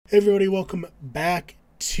Hey everybody, welcome back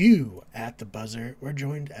to At the Buzzer. We're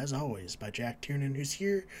joined, as always, by Jack Tiernan, who's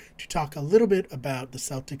here to talk a little bit about the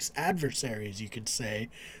Celtics' adversaries, you could say,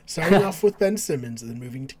 starting off with Ben Simmons and then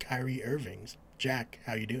moving to Kyrie Irving. Jack,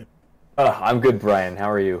 how you doing? I'm good, Brian.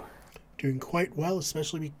 How are you? Doing quite well,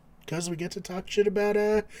 especially because we get to talk shit about,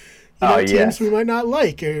 Oh, teams we yes. might not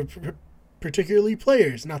like, or particularly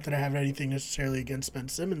players. Not that I have anything necessarily against Ben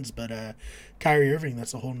Simmons, but Kyrie Irving,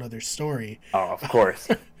 that's a whole nother story. Oh, of course.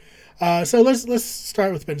 So let's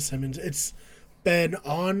start with Ben Simmons. It's been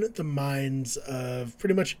on the minds of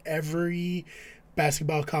pretty much every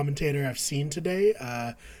basketball commentator I've seen today.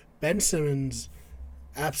 Ben Simmons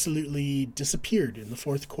absolutely disappeared in the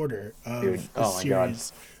fourth quarter Dude, of the oh my God.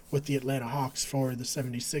 series with the Atlanta Hawks for the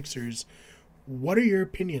 76ers. What are your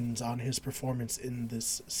opinions on his performance in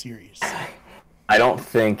this series? I don't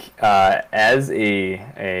think, as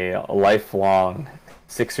a lifelong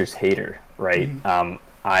Sixers hater, right? Mm-hmm.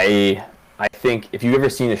 I think if you've ever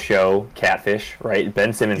seen the show Catfish, right?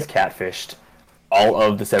 Ben Simmons Yep. catfished all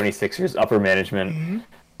of the 76ers upper management.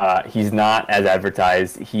 Mm-hmm. He's not as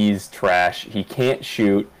advertised. He's trash. He can't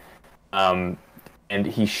shoot. Um, and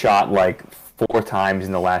he shot like four times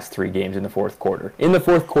in the last three games in the fourth quarter. In the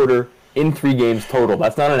fourth quarter, in three games total.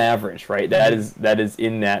 That's not an average, right? That is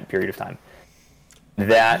in that period of time.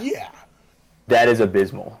 That Yeah, that is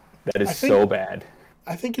abysmal. That I is think so bad.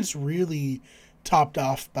 I think it's really topped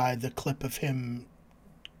off by the clip of him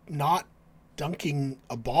not dunking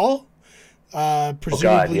a ball, Oh God,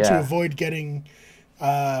 presumably to yeah. avoid getting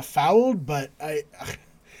fouled. But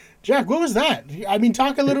Jack, what was that? I mean,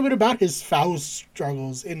 talk a little bit about his foul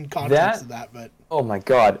struggles in context That of that. But oh my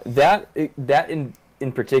God. That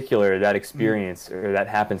in particular, that experience or that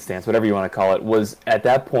happenstance, whatever you want to call it, was at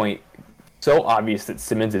that point so obvious that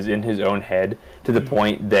Simmons is in his own head to the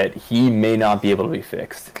point that he may not be able to be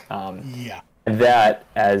fixed. yeah, And that,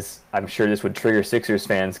 as I'm sure this would trigger Sixers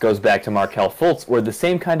fans, goes back to Markelle Fultz, where the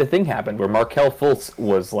same kind of thing happened, where Markelle Fultz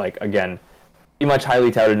was like, again, pretty much highly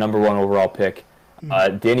touted number one overall pick.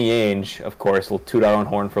 Danny Ainge, of course, will toot our own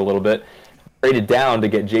horn for a little bit, traded down to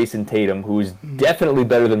get Jason Tatum, who's definitely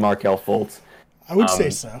better than Markelle Fultz. I would say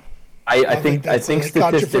so. I, I I think think I that's think a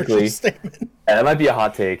controversial statistically, statement. that might be a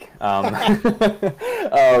hot take.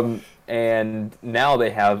 And now they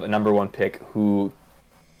have a number one pick who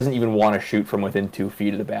doesn't even want to shoot from within 2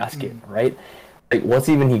 feet of the basket, right? Like, what's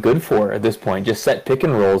even he good for at this point? Just set pick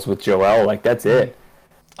and rolls with Joel, like that's it.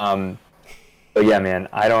 Um, but yeah, man,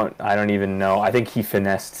 I don't even know. I think he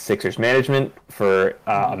finessed Sixers management for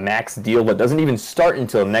a max deal that doesn't even start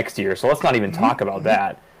until next year. So let's not even talk about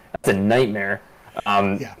that. That's a nightmare.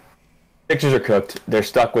 Um, Yeah, Sixers are cooked. They're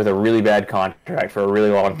stuck with a really bad contract for a really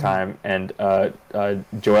long time, and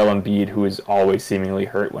Joel Embiid, who is always seemingly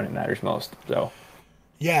hurt when it matters most. So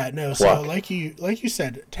yeah, no. So luck. like you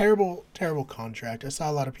said, terrible contract. I saw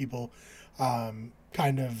a lot of people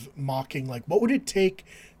kind of mocking like, what would it take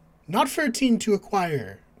not for a team to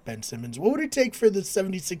acquire Ben Simmons? What would it take for the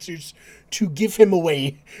 76ers to give him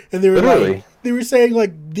away? And Literally, they were saying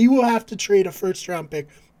like they will have to trade a first round pick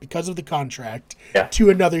because of the contract yeah. to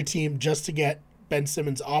another team just to get Ben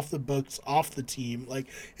Simmons off the books, off the team. Like,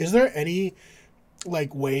 is there any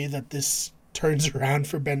like way that this turns around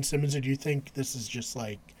for Ben Simmons, or do you think this is just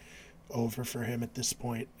like over for him at this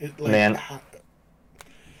point? Man,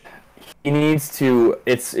 he needs to.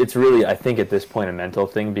 It's really, I think, at this point a mental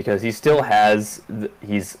thing because he still has.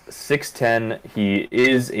 He's 6'10". He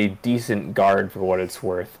is a decent guard for what it's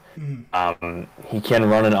worth. He can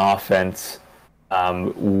run an offense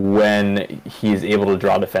when he's able to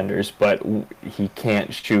draw defenders, but he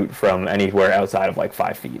can't shoot from anywhere outside of like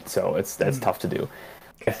 5 feet. So that's tough to do.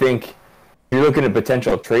 I think if you're looking at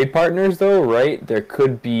potential trade partners, though, right? There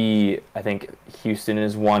could be. I think Houston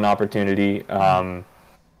is one opportunity.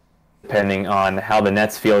 Depending on how the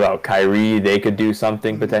Nets feel about Kyrie, they could do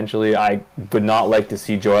something potentially. I would not like to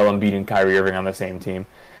see Joel Embiid and Kyrie Irving on the same team.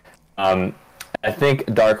 Um, I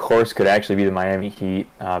think dark horse could actually be the Miami Heat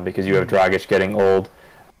because you have Dragic getting old.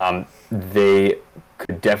 They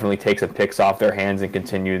could definitely take some picks off their hands and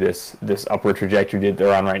continue this upward trajectory that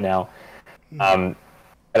they're on right now. I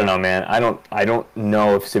don't know, man. I don't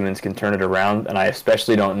know if Simmons can turn it around, and I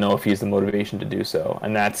especially don't know if he has the motivation to do so.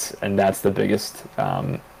 And that's the biggest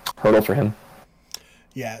hurdle for him.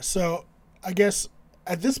 Yeah, so I guess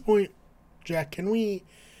at this point, Jack, can we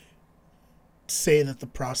say that the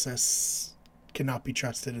process cannot be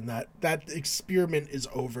trusted and that experiment is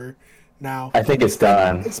over now? I think it's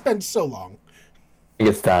done. It's been so long. I think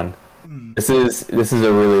it's done. This is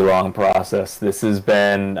a really long process. This has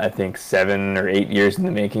been, I think, 7 or 8 years in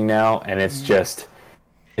the making now, and it's just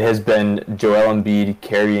it has been Joel Embiid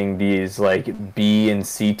carrying these like B and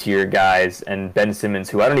C tier guys, and Ben Simmons,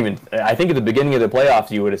 who I think at the beginning of the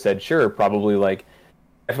playoffs you would have said sure, probably like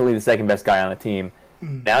definitely the second best guy on the team.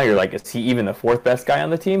 Now you're like, is he even the fourth best guy on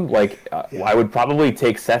the team? Like, I would probably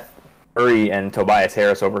take Seth Curry and Tobias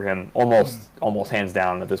Harris over him almost hands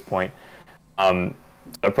down at this point.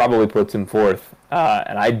 It probably puts him fourth,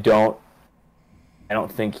 and I don't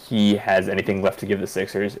think he has anything left to give the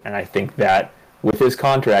Sixers, and I think that with his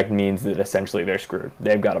contract means that essentially they're screwed.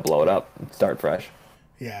 They've got to blow it up and start fresh.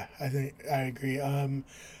 Yeah, I agree.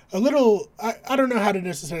 A little, I don't know how to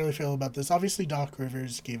necessarily feel about this. Obviously, Doc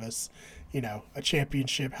Rivers gave us, a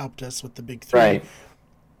championship, helped us with the big three. Right.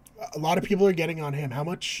 A lot of people are getting on him. How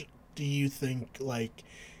much do you think, like,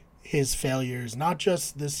 his failures, not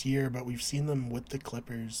just this year, but we've seen them with the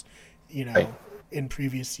Clippers, Right. in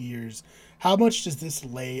previous years, how much does this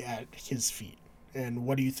lay at his feet? And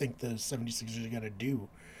what do you think the 76ers are going to do,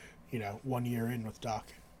 1 year in with Doc?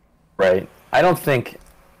 Right. I think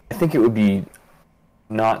it would be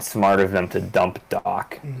not smart of them to dump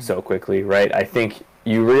Doc so quickly, right? I think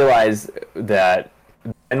you realize that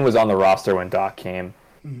Ben was on the roster when Doc came.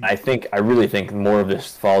 I really think more of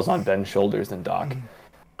this falls on Ben's shoulders than Doc.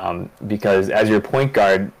 Because as your point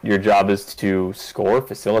guard, your job is to score,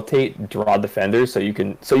 facilitate, draw defenders, so you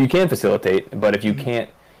can facilitate. But if you can't,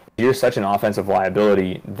 you're such an offensive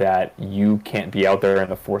liability that you can't be out there in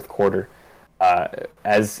the fourth quarter.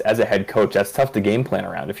 As a head coach, that's tough to game plan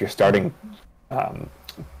around if your starting point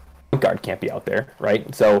guard can't be out there,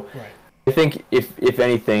 right? So I think if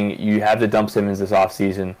anything, you have to dump Simmons this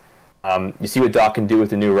offseason. You see what Doc can do with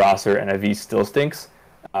the new roster, and if he still stinks,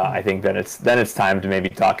 I think then it's time to maybe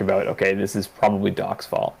talk about, okay, this is probably Doc's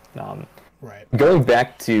fault. Going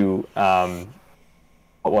back to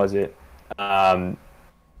what was it?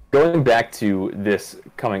 Going back to this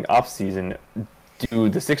coming off season, do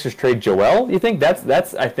the Sixers trade Joel? You think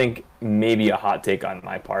that's I think maybe a hot take on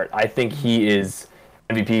my part. I think he is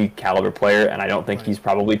MVP caliber player, and I don't think he's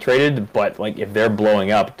probably traded. But like, if they're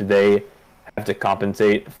blowing up, do they have to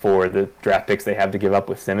compensate for the draft picks they have to give up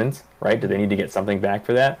with Simmons? Right? Do they need to get something back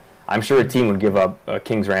for that? I'm sure a team would give up a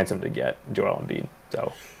king's ransom to get Joel Embiid.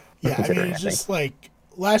 So yeah, I mean, just like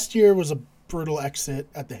last year was a brutal exit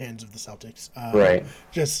at the hands of the Celtics. Right.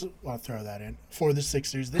 Just want to throw that in for the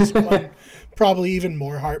Sixers. This one probably even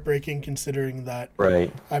more heartbreaking, considering that.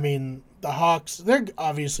 Right. I mean, the Hawks, they're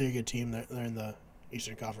obviously a good team. They're in the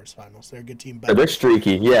Eastern Conference Finals. They're a good team. But they're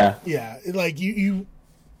streaky. Yeah. Yeah. Like you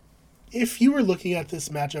if you were looking at this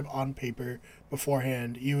matchup on paper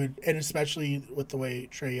beforehand, you would, and especially with the way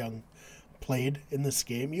Trae Young played in this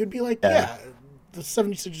game, you'd be like, yeah, the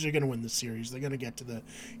 76ers are going to win this series. They're going to get to the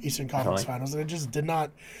Eastern Conference Finals. And it just did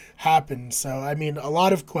not happen. So, I mean, a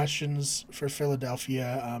lot of questions for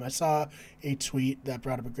Philadelphia. I saw a tweet that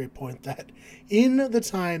brought up a great point that in the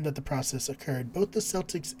time that the process occurred, both the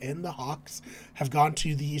Celtics and the Hawks have gone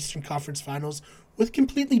to the Eastern Conference Finals with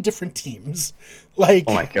completely different teams. Like,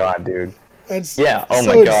 oh my God, dude. That's oh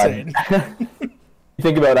so my God. You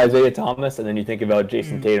think about Isaiah Thomas, and then you think about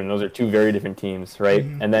Jason Tatum. Those are two very different teams, right?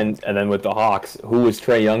 And then with the Hawks, who was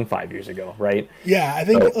Trae Young 5 years ago, right? Yeah, I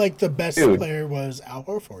think like the best player was Al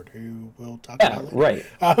Horford, who we'll talk about later.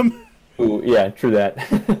 Right. Ooh, yeah, true that.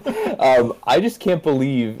 I just can't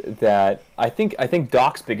believe that. I think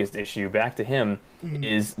Doc's biggest issue, back to him,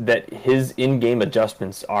 is that his in-game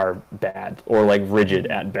adjustments are bad or like rigid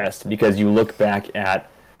at best. Because you look back at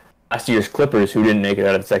last year's Clippers, who didn't make it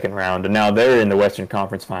out of the second round, and now they're in the Western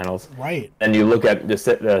Conference Finals. Right. And you look at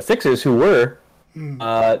the Sixers, who were in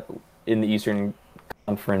the Eastern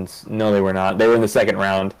Conference. No, they were not. They were in the second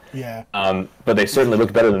round. Yeah. But they certainly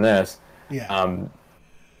looked better than this. Yeah.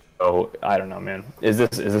 So I don't know, man. Is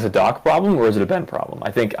this a Doc problem or is it a Ben problem?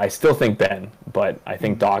 I still think Ben, but I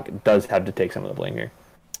think Doc does have to take some of the blame here.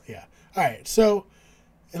 Yeah. All right. So,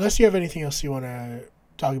 unless you have anything else you want to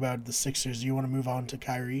talk about the Sixers, you want to move on to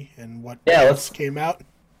Kyrie and what else came out?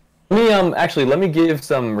 Let me give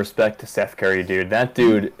some respect to Seth Curry, dude. That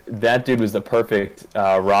dude was the perfect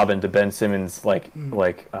Robin to Ben Simmons, like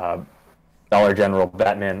Dollar General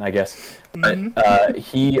Batman, I guess.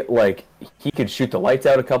 He could shoot the lights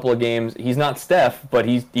out a couple of games. He's not Steph, but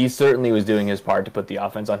he certainly was doing his part to put the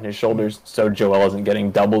offense on his shoulders, so Joel isn't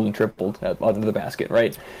getting doubled and tripled under the basket,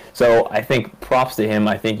 right? So I think props to him.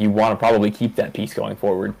 I think you want to probably keep that piece going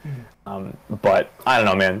forward. But I don't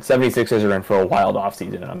know, man. 76ers are in for a wild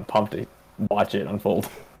offseason, and I'm pumped to watch it unfold.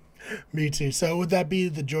 Me too. So would that be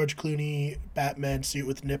the George Clooney Batman suit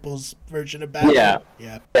with nipples version of Batman?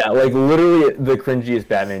 Yeah, like literally the cringiest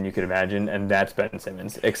Batman you could imagine, and that's Ben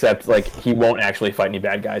Simmons. Except like he won't actually fight any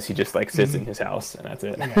bad guys. He just like sits in his house, and that's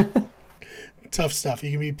it. tough stuff.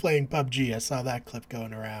 You can be playing PUBG. I saw that clip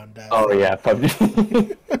going around. Oh yeah,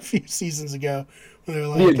 PUBG. A few seasons ago, when they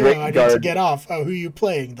were Be a like, great "Oh, I need guard. to get off." Oh, who are you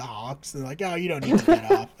playing? The Hawks. And they're like, "Oh, you don't need to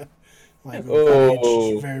get off." Like,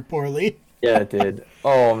 Oh. very poorly. Yeah, it did.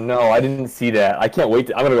 Oh no, I didn't see that. I can't wait.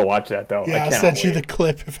 I'm gonna go watch that though. Yeah, I I'll cannot send you wait. the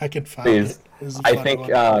clip if I can find Please. it. It was a I funny think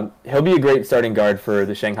one. he'll be a great starting guard for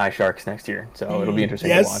the Shanghai Sharks next year. So it'll be interesting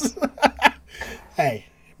to Yes. watch. Hey,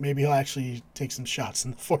 maybe he'll actually take some shots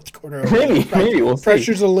in the fourth quarter. Maybe we'll see.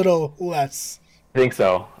 Pressure's a little less. I think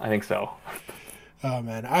so. I think so. Oh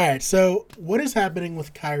man! All right. So, what is happening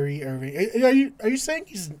with Kyrie Irving? Are you saying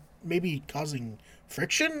he's maybe causing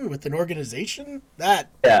friction with an organization? That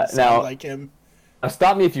Yeah, sounds now- like him. Now,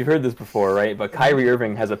 stop me if you've heard this before, right? But Kyrie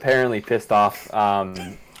Irving has apparently pissed off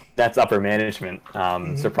that's upper management.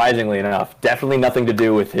 Surprisingly enough, definitely nothing to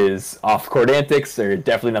do with his off-court antics, or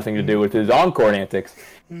definitely nothing to do with his on-court antics.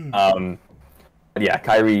 But yeah,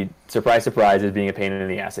 Kyrie, surprise, surprise, is being a pain in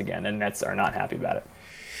the ass again, and Nets are not happy about it.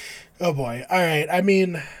 Oh boy! All right. I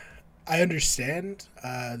mean, I understand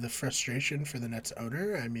the frustration for the Nets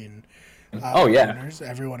owner. I mean, Oh, yeah. owners,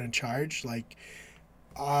 everyone in charge. Like,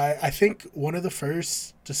 I think one of the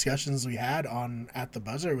first discussions we had on At the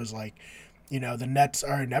Buzzer was like, the Nets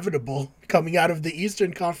are inevitable coming out of the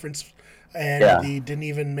Eastern Conference, and Yeah. they didn't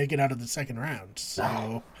even make it out of the second round.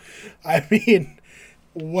 So, I mean,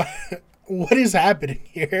 what is happening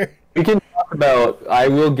here? We can talk about. I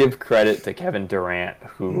will give credit to Kevin Durant,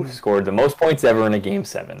 who scored the most points ever in a Game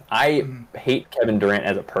 7. I hate Kevin Durant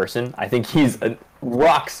as a person. I think he's a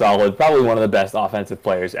rock solid, probably one of the best offensive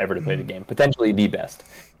players ever to play the game, potentially the best.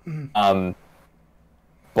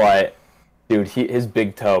 But dude, his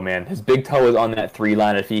big toe, man, his big toe is on that 3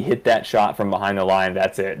 line. If he hit that shot from behind the line,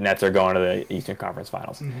 that's it. Nets are going to the Eastern Conference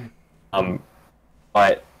Finals.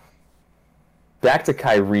 But back to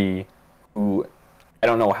Kyrie, who I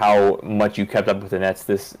don't know how much you kept up with the Nets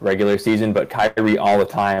this regular season, but Kyrie all the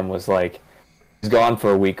time was like, he's gone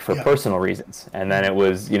for a week for personal reasons, and then it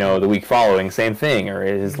was the week following, same thing, or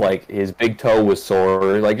his big toe was sore,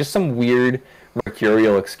 or like just some weird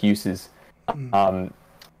mercurial excuses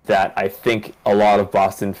that I think a lot of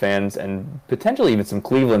Boston fans and potentially even some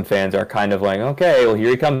Cleveland fans are kind of like, okay, well here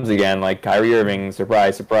he comes again, like Kyrie Irving,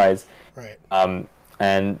 surprise, surprise. Right.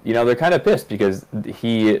 And they're kind of pissed because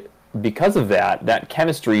of that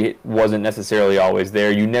chemistry wasn't necessarily always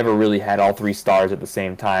there. You never really had all 3 stars at the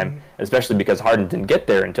same time, especially because Harden didn't get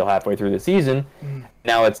there until halfway through the season.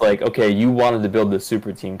 Now it's like, okay, you wanted to build the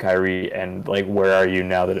super team, Kyrie, and like, where are you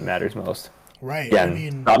now that it matters most? Right. Again, I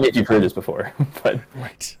mean, not me if you've heard this before, but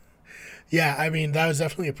right. Yeah, I mean, that was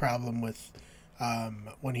definitely a problem with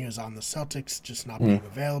when he was on the Celtics, just not being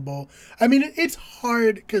available. I mean, it's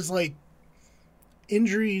hard because, like,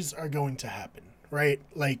 injuries are going to happen, right?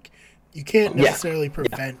 Like, you can't necessarily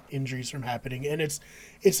prevent injuries from happening, and it's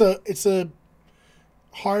a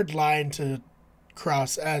hard line to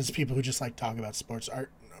cross as people who just like talk about sports.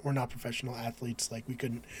 We're not professional athletes. Like, we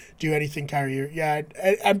couldn't do anything, Kyrie. Yeah,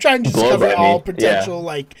 I'm trying to just Blow cover by me. all potential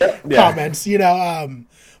comments,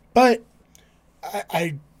 but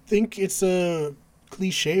I think it's a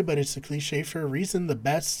cliche, but it's a cliche for a reason. The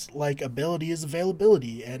best ability is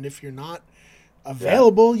availability, and if you're not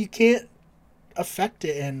available, you can't affect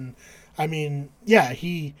it. And I mean,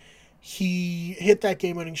 he hit that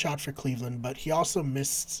game-winning shot for Cleveland, but he also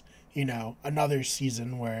missed another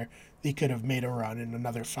season where they could have made a run in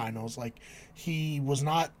another finals. Like, he was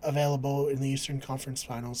not available in the Eastern Conference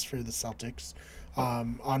Finals for the Celtics,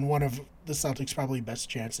 on one of the Celtics' probably best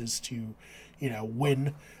chances to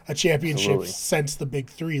win a championship. Absolutely. Since the big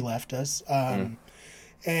 3 left us.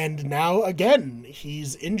 And now again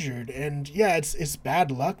he's injured, and it's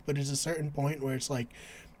bad luck, but it's a certain point where it's like,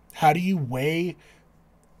 how do you weigh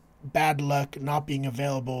bad luck not being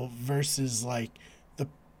available versus like the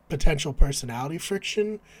potential personality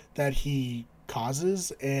friction that he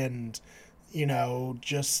causes, and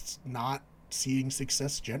just not seeing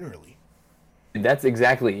success generally? that's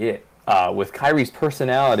exactly it. With Kyrie's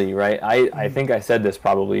personality, right? I think I said this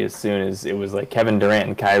probably as soon as it was like Kevin Durant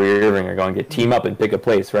and Kyrie Irving are going to team up and pick a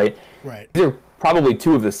place, right? Right. These are probably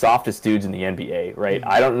 2 of the softest dudes in the NBA, right?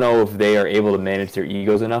 I don't know if they are able to manage their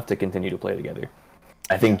egos enough to continue to play together.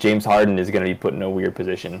 I think James Harden is going to be put in a weird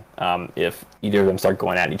position if either of them start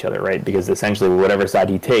going at each other, right? Because essentially, whatever side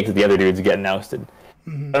he takes, the other dude's getting ousted.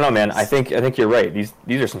 I don't know, man. I think you're right. These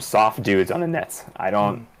are some soft dudes on the Nets. I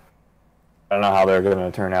don't know how they're going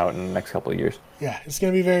to turn out in the next couple of years. Yeah, it's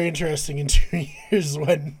going to be very interesting in 2 years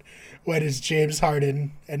when is James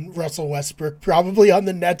Harden and Russell Westbrook probably on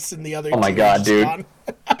the Nets, and the other. Oh my team God, is dude. gone.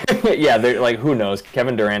 Yeah, they're like, who knows?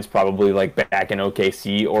 Kevin Durant's probably like back in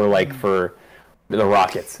OKC or like for the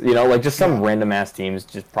Rockets. Like just some random ass teams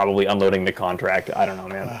just probably unloading the contract. I don't know,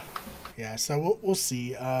 man. Yeah, so we'll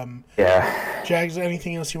see. Yeah. Jags,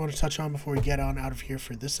 anything else you want to touch on before we get on out of here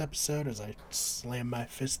for this episode as I slam my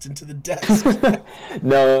fist into the desk?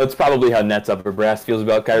 No, that's probably how Nets Upper Brass feels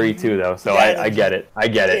about Kyrie too, though. So I get it.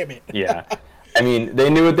 Damn it. Yeah. I mean, they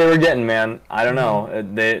knew what they were getting, man. I don't know.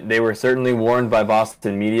 They were certainly warned by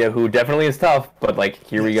Boston media, who definitely is tough. But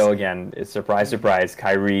here we go again. It's surprise, surprise.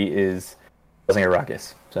 Kyrie is causing a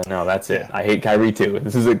ruckus. So no, that's it. I hate Kyrie too.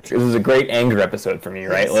 This is a great anger episode for me,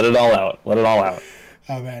 right? Yes. Let it all out.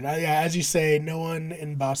 Oh man, yeah. As you say, no one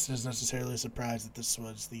in Boston is necessarily surprised that this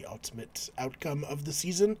was the ultimate outcome of the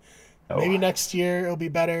season. Oh. Maybe next year it'll be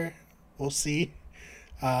better. We'll see.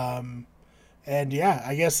 And yeah,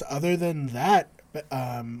 I guess other than that,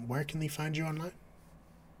 where can they find you online?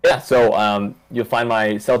 Yeah, so you'll find my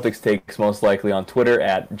Celtics takes most likely on Twitter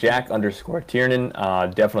at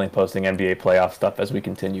Jack_Tiernan. Definitely posting NBA playoff stuff as we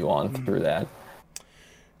continue on through that.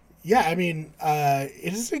 Yeah, I mean,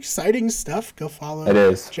 it is exciting stuff. Go follow it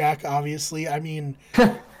is. Jack, obviously. I mean,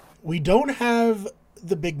 we don't have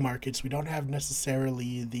the big markets. We don't have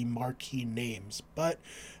necessarily the marquee names, but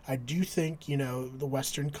I do think, the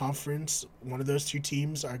Western Conference, one of those two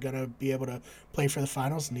teams are going to be able to play for the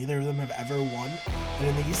finals. Neither of them have ever won. And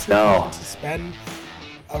in the Eastern Conference, it's been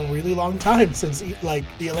a really long time since,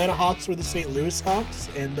 the Atlanta Hawks were the St. Louis Hawks,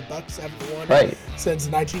 and the Bucks haven't won since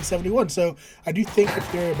 1971. So I do think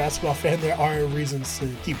if you're a basketball fan, there are reasons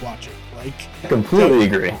to keep watching. I completely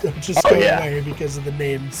agree. Don't just go away because of the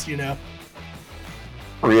names,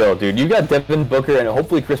 Real, dude. You got Devin Booker and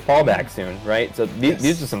hopefully Chris Paul back soon, right? So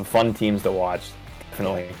these are some fun teams to watch,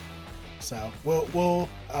 definitely. So we'll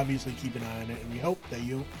obviously keep an eye on it, and we hope that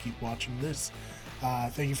you'll keep watching this.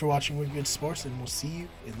 Thank you for watching Wicked Sports, and we'll see you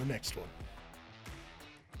in the next one.